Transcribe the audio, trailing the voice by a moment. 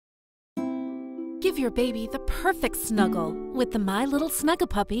Give your baby the perfect snuggle with the My Little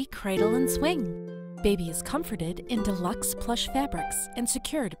Snuggle-Puppy Cradle and Swing. Baby is comforted in deluxe plush fabrics and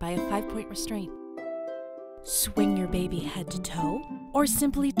secured by a 5-point restraint. Swing your baby head to toe, or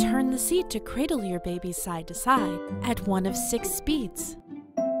simply turn the seat to cradle your baby side to side at one of 6 speeds.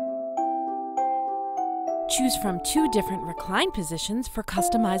 Choose from 2 different recline positions for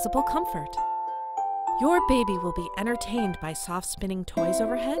customizable comfort. Your baby will be entertained by soft spinning toys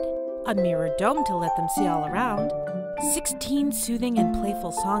overhead, a mirrored dome to let them see all around, 16 soothing and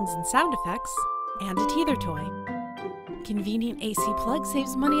playful songs and sound effects, and a teether toy. Convenient AC plug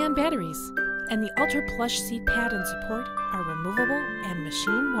saves money on batteries, and the ultra plush seat pad and support are removable and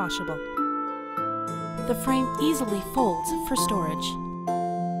machine washable. The frame easily folds for storage.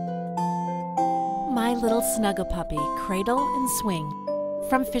 My Little Snuggle-Puppy Cradle and Swing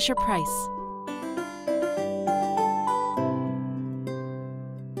from Fisher-Price.